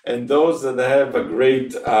 And those that have a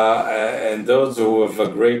great and those who have a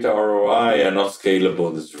great ROI are not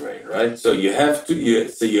scalable this way, right? So you have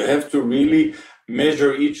to really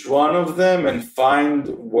measure each one of them and find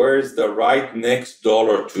where's the right next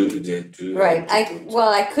dollar to right.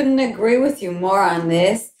 I couldn't agree with you more on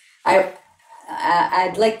this.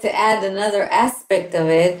 I'd like to add another aspect of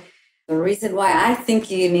it. The reason why I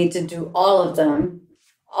think you need to do all of them,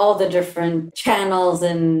 all the different channels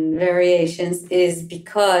and variations, is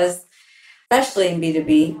because, especially in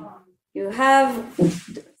B2B, you have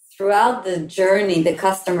throughout the journey, the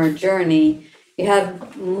customer journey, you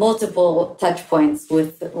have multiple touch points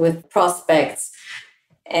with prospects.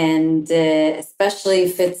 And especially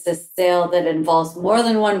if it's a sale that involves more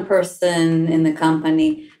than one person in the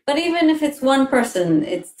company. But even if it's one person,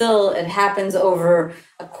 it happens over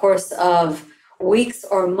a course of weeks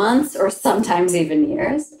or months or sometimes even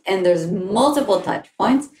years. And there's multiple touch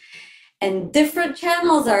points. And different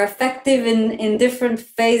channels are effective in different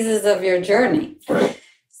phases of your journey. Right.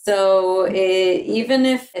 So even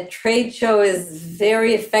if a trade show is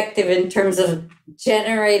very effective in terms of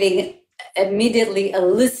generating immediately a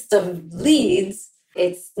list of leads,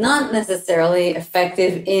 it's not necessarily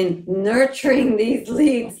effective in nurturing these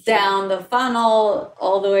leads down the funnel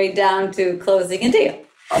all the way down to closing a deal.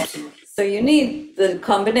 Absolutely. So you need the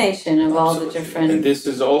combination of all the different. And this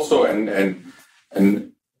is also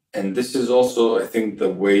and this is also, I think, the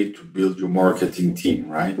way to build your marketing team,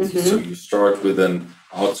 right? So you start with an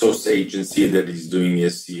outsourced agency that is doing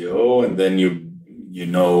SEO, and then you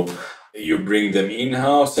bring them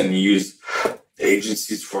in-house and use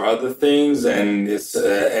agencies for other things. And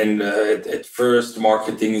at first,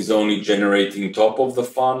 marketing is only generating top of the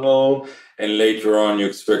funnel, and later on, you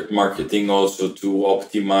expect marketing also to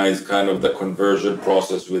optimize kind of the conversion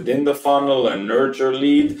process within the funnel and nurture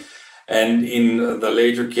lead. And in the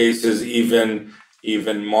later cases, even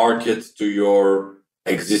market to your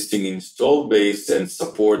existing install base and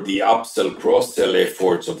support the upsell, cross-sell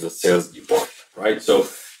efforts of the sales department, right? So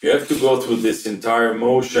you have to go through this entire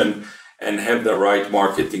motion and have the right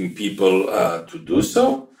marketing people to do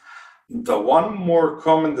so. The one more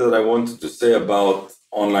comment that I wanted to say about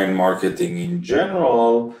online marketing in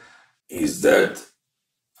general is that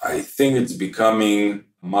I think it's becoming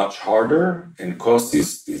much harder, and cost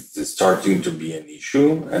is starting to be an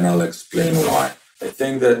issue, and I'll explain why. I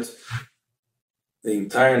think that the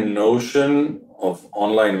entire notion of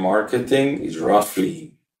online marketing is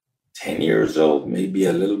roughly 10 years old, maybe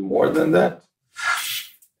a little more than that.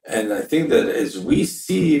 And I think that as we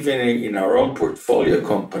see even in our own portfolio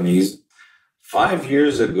companies, 5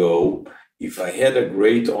 years ago, if I had a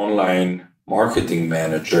great online marketing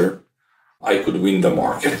manager, I could win the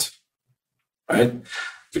market, right?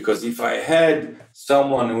 Because if I had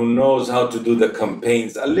someone who knows how to do the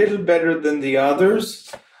campaigns a little better than the others,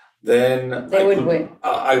 then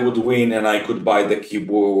I would win, and I could buy the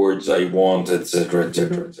keywords I want, etc.,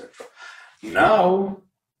 etc., etc. Now,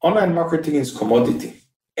 online marketing is commodity.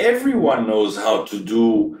 Everyone knows how to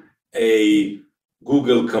do a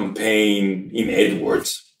Google campaign in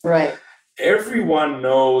AdWords. Right. Everyone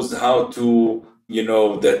knows how to,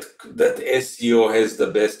 that SEO has the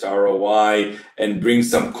best ROI, and bring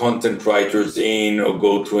some content writers in or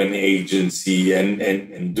go to an agency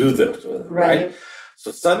and do that, right?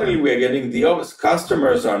 So suddenly we're getting the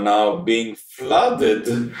customers are now being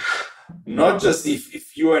flooded, not just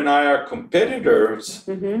if you and I are competitors,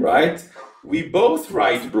 right? We both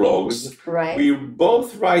write blogs. Right. We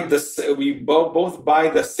both both buy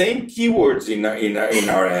the same keywords in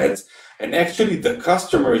our ads. And actually, the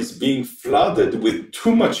customer is being flooded with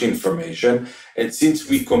too much information. And since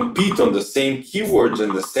we compete on the same keywords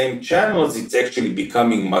and the same channels, it's actually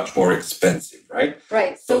becoming much more expensive, right?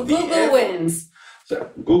 Right. So Google wins.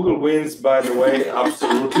 So Google wins, by the way,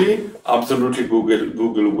 absolutely. Absolutely,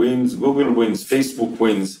 Google wins. Google wins. Facebook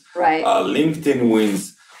wins. Right. LinkedIn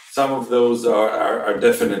wins. Some of those are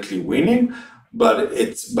definitely winning, but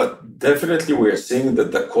definitely we're seeing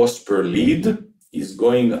that the cost per lead is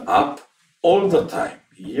going up all the time,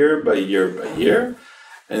 year by year by year.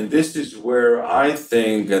 And this is where I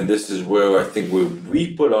think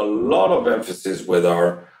we put a lot of emphasis with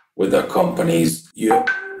our companies.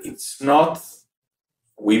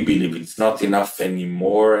 We believe it's not enough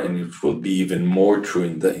anymore, and it will be even more true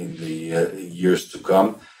in the years to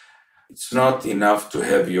come. It's not enough to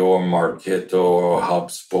have your Marketo or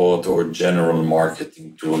HubSpot or general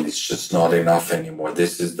marketing tool. It's just not enough anymore.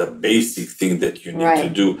 This is the basic thing that you need to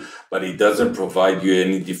do, but it doesn't provide you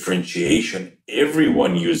any differentiation.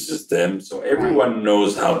 Everyone uses them, so everyone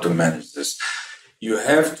knows how to manage this. You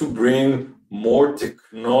have to bring more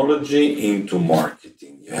technology into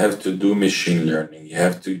marketing. You have to do machine learning. You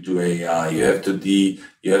have to do AI. You have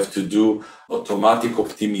to do automatic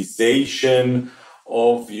optimization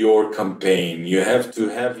of your campaign. You have to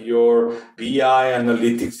have your BI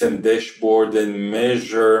analytics and dashboard and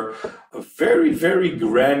measure very, very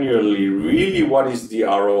granularly really what is the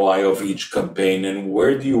ROI of each campaign and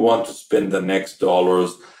where do you want to spend the next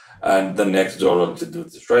dollars and the next dollar to do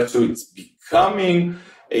this, right? So it's becoming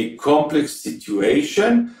a complex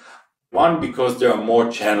situation. One, because there are more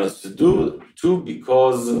channels to do. Two,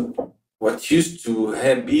 because what used to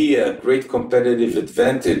be a great competitive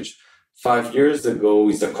advantage 5 years ago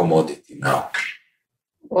is a commodity now.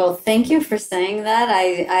 Well, thank you for saying that.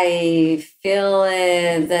 I feel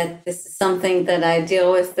that this is something that I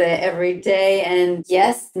deal with every day. And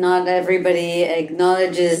yes, not everybody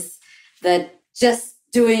acknowledges that just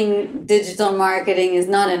doing digital marketing is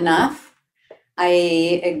not enough.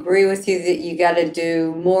 I agree with you that you got to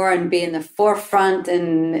do more and be in the forefront.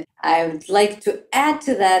 And I would like to add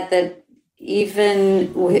to that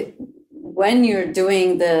even when you're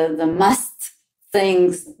doing the must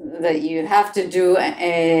things that you have to do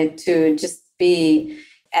to just be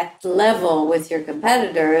at level with your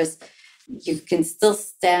competitors, you can still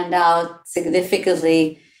stand out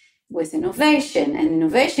significantly with innovation. And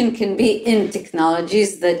innovation can be in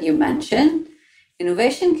technologies that you mentioned.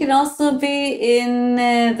 Innovation can also be in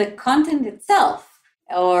the content itself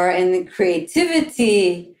or in the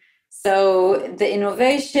creativity. So the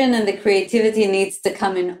innovation and the creativity needs to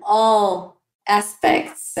come in all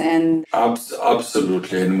aspects. And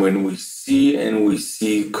absolutely. And when we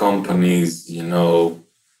see companies,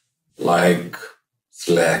 like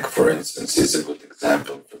Slack, for instance, is a good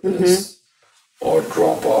example for this, or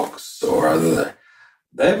Dropbox or other,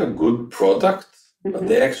 they have a good product, but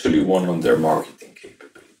they actually won on their marketing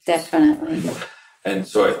capabilities. Definitely. And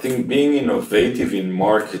so I think being innovative in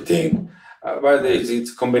marketing, but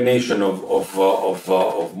it's a combination of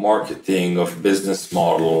marketing, of business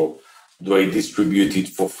model. Do I distribute it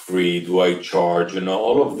for free? Do I charge?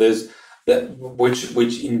 All of this,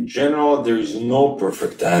 which in general, there is no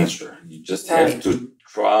perfect answer. You just have to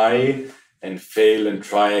try and fail and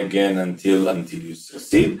try again until you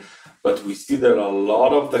succeed. But we see that a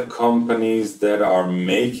lot of the companies that are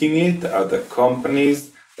making it are the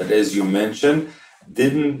companies that, as you mentioned,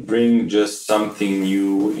 didn't bring just something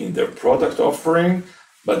new in their product offering,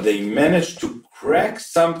 but they managed to crack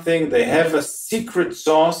something. They have a secret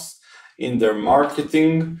sauce in their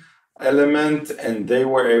marketing element, and they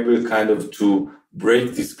were able kind of to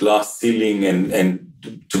break this glass ceiling and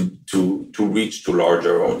to reach to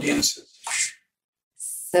larger audiences.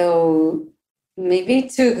 So maybe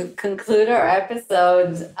to conclude our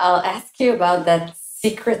episode, I'll ask you about that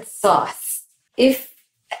secret sauce. Do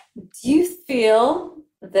you feel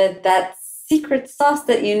that secret sauce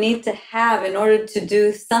that you need to have in order to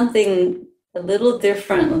do something a little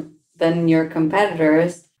different than your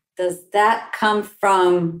competitors, does that come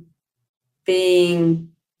from being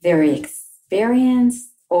very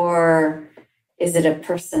experienced, or is it a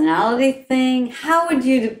personality thing? How would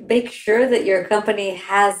you make sure that your company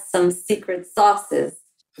has some secret sauces?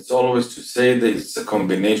 It's always to say that it's a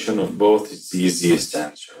combination of both. It's the easiest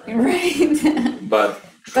answer. Right.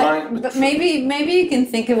 But maybe you can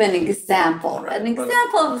think of an example. An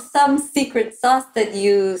example of some secret sauce that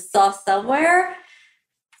you saw somewhere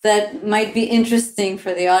that might be interesting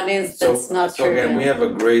for the audience. That's not true. So again,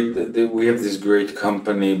 we have this great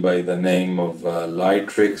company by the name of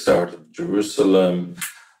Lightrix out of Jerusalem.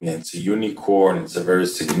 It's a unicorn. It's a very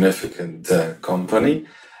significant company.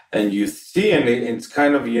 And you see, and it's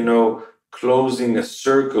kind of, closing a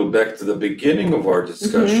circle back to the beginning of our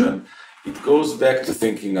discussion. It goes back to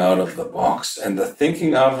thinking out of the box. And the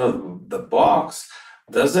thinking out of the box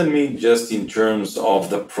doesn't mean just in terms of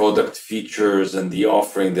the product features and the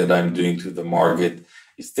offering that I'm doing to the market.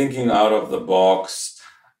 It's thinking out of the box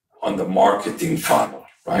on the marketing funnel,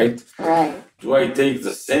 right? Right. Do I take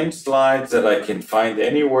the same slides that I can find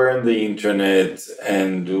anywhere on the internet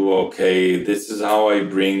and do, okay, this is how I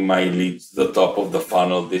bring my leads to the top of the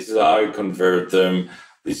funnel. This is how I convert them.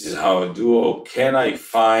 This is how I do, or can I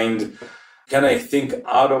think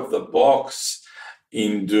out of the box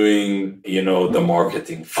in doing, the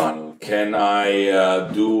marketing funnel? Can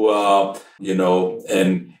I do,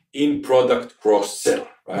 an in-product cross-sell,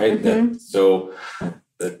 right? So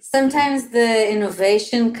Sometimes the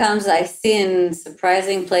innovation comes, I see, in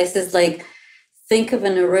surprising places, like think of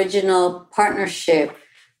an original partnership.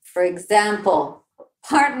 For example,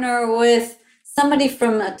 partner with somebody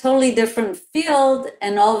from a totally different field,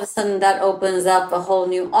 and all of a sudden that opens up a whole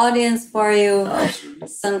new audience for you. Absolutely.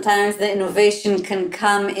 Sometimes the innovation can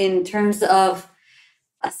come in terms of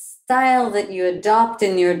a style that you adopt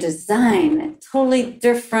in your design, totally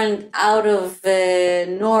different, out of the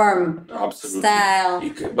norm. Absolutely. Style.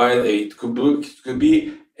 It could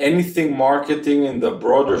be anything marketing in the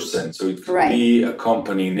broader sense. So it could be a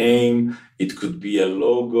company name, it could be a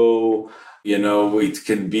logo, it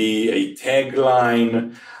can be a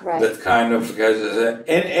tagline that kind of has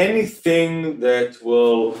anything that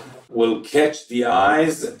will catch the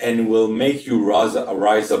eyes and will make you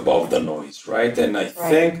rise above the noise, right? And I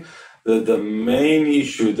think that the main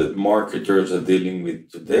issue that marketers are dealing with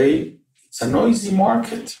today, it's a noisy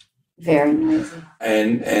market. Very noisy.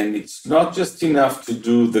 And it's not just enough to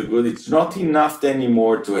do the good. It's not enough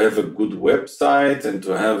anymore to have a good website and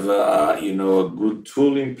to have a good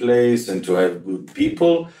tool in place and to have good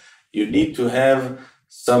people. You need to have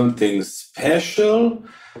something special,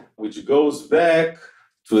 which goes back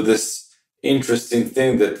to this interesting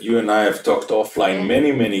thing that you and I have talked offline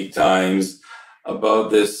many, many times about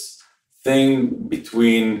this thing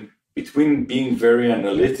between being very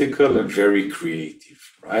analytical and very creative,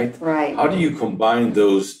 right? Right. How do you combine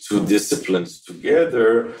those two disciplines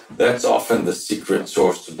together? That's often the secret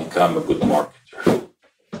sauce to become a good marketer.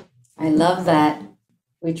 I love that.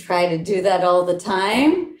 We try to do that all the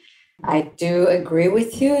time. I do agree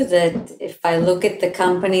with you that if I look at the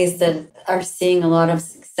companies that are seeing a lot of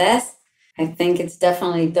success, I think it's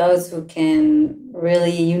definitely those who can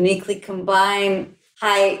really uniquely combine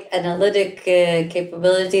high analytic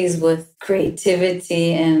capabilities with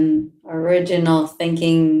creativity and original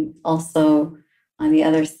thinking also on the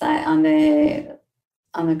other side, on the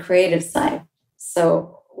creative side.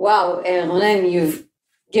 So, wow, Ronen, you've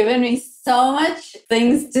given me so much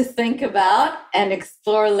things to think about and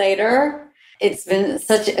explore later. It's been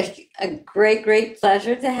such a great, great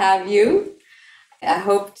pleasure to have you. I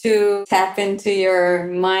hope to tap into your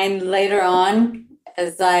mind later on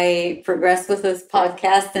as I progress with this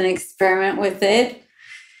podcast and experiment with it.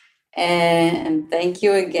 And thank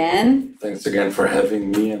you again. Thanks again for having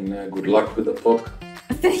me, and good luck with the podcast.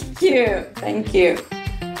 Thank you. Thank you.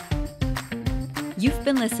 You've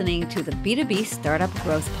been listening to the B2B Startup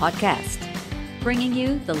Growth Podcast, bringing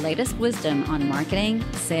you the latest wisdom on marketing,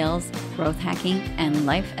 sales, growth hacking, and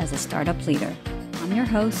life as a startup leader. I'm your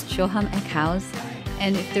host, Shoham Eckhaus,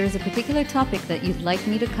 and if there's a particular topic that you'd like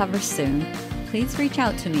me to cover soon, please reach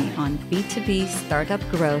out to me on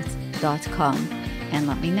b2bstartupgrowth.com and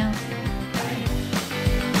let me know.